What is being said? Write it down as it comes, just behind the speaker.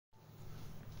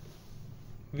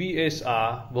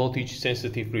VSR, voltage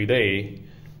sensitive relay,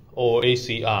 or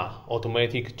ACR,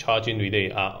 automatic charging relay,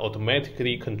 are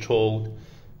automatically controlled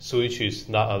switches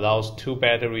that allows two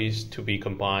batteries to be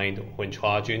combined when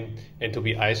charging and to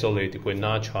be isolated when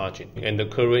not charging, and the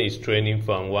current is draining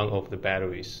from one of the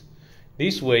batteries.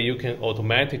 This way you can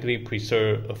automatically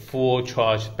preserve a full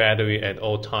charged battery at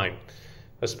all times,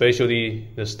 especially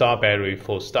the start battery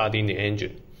for starting the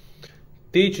engine.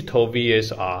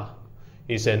 Digital-VSR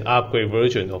is an upgrade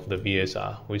version of the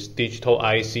VSR with digital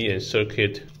IC and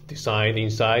circuit design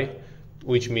inside,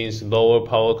 which means lower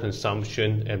power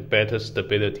consumption and better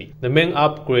stability. The main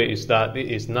upgrade is that it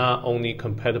is not only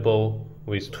compatible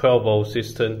with 12-volt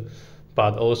system,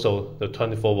 but also the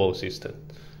 24-volt system.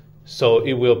 So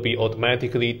it will be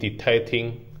automatically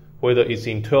detecting whether it's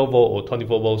in 12-volt or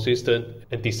 24-volt system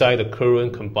and decide the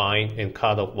current combined and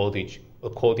cut-off voltage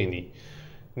accordingly.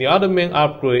 The other main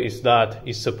upgrade is that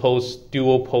it supports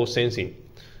dual port sensing.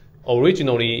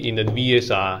 Originally in the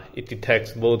VSR, it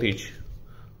detects voltage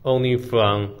only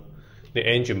from the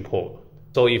engine port.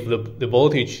 So if the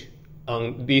voltage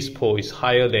on this port is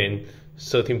higher than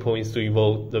 13.3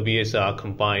 volt, the VSR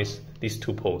combines these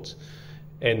two ports,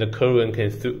 and the current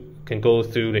can go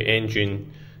through the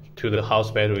engine to the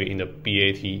house battery in the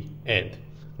BAT end.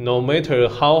 No matter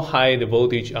how high the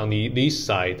voltage on this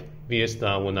side,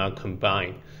 VSR will not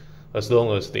combine as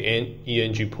long as the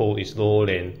ENG port is lower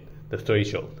than the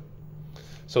threshold.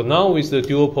 So now with the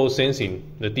dual port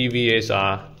sensing, the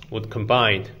DVSR would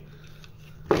combine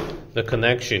the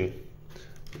connection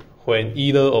when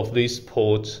either of these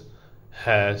ports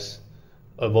has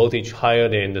a voltage higher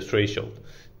than the threshold.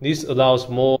 This allows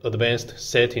more advanced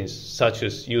settings, such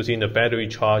as using a battery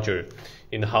charger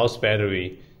in the house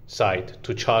battery side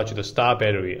to charge the start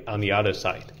battery on the other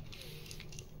side.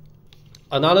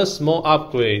 Another small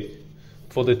upgrade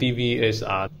for the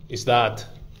DVSR is that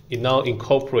it now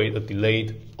incorporates a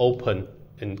delayed open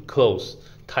and close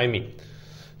timing.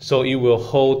 So it will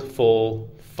hold for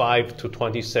 5 to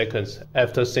 20 seconds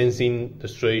after sensing the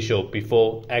threshold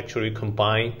before actually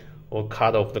combine or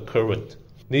cut off the current.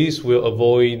 This will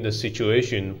avoid the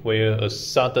situation where a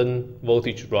sudden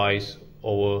voltage rise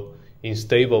or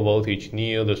unstable voltage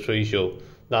near the threshold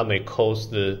that may cause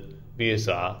the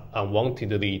VSR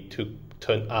unwantedly to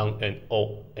turn on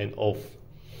and off.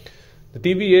 The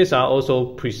DVSR also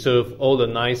preserves all the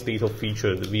nice little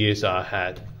features the VSR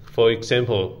had. For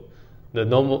example, the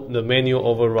manual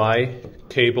override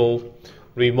cable,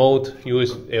 remote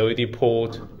US LED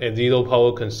port, and zero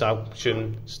power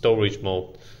consumption storage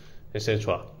mode,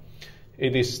 etc.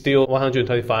 It is still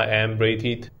 125 amp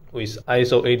rated with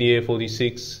ISO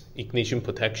 8846 ignition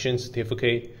protection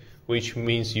certificate, which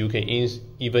means you can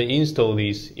even install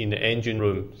this in the engine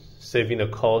room, saving the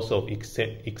cost of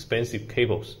expensive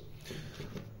cables.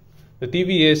 The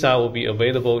DVSR will be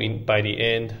available by the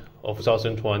end of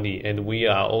 2020, and we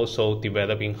are also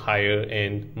developing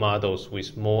higher-end models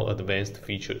with more advanced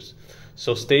features.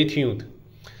 So stay tuned.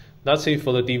 That's it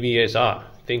for the DVSR.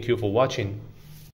 Thank you for watching.